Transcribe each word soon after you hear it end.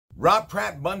Rob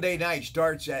Pratte Monday night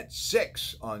starts at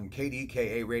 6 on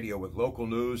Kdka radio with local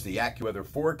news, the AccuWeather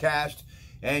forecast,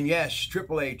 and yes,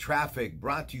 AAA traffic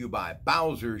brought to you by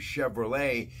Bowser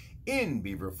Chevrolet in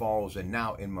Beaver Falls and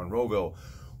now in Monroeville.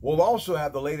 We'll also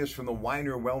have the latest from the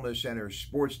Weiner Wellness Center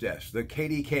Sports Desk, the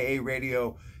Kdka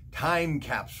radio time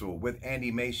capsule with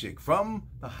Andy Masick from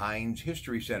the Heinz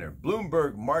History Center,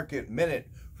 Bloomberg Market Minute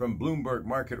from Bloomberg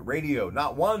Market Radio,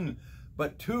 not one,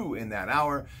 but two in that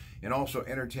hour, and also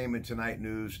Entertainment Tonight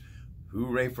news,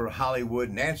 hooray for Hollywood,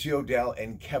 Nancy O'Dell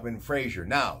and Kevin Frazier.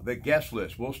 Now, the guest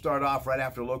list. We'll start off right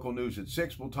after local news at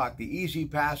 6. We'll talk the Easy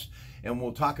Pass, and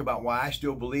we'll talk about why I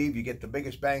still believe you get the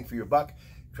biggest bang for your buck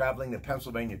traveling the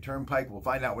Pennsylvania Turnpike. We'll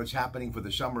find out what's happening for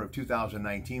the summer of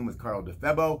 2019 with Carl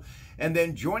DeFebo. And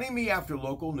then joining me after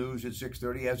local news at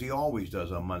 6:30, as he always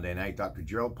does on Monday night, Dr.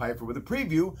 Gerald Pfeiffer with a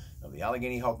preview of the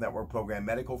Allegheny Health Network program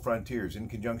Medical Frontiers in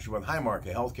conjunction with Highmark,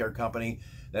 a healthcare company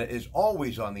that is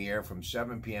always on the air from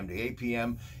 7 p.m. to 8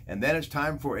 p.m. And then it's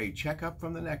time for a checkup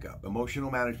from the neck up, emotional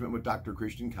management with Dr.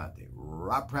 Christian Conte.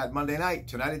 Rob Pratte Monday night,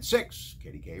 tonight at 6,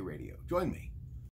 KDK Radio. Join me.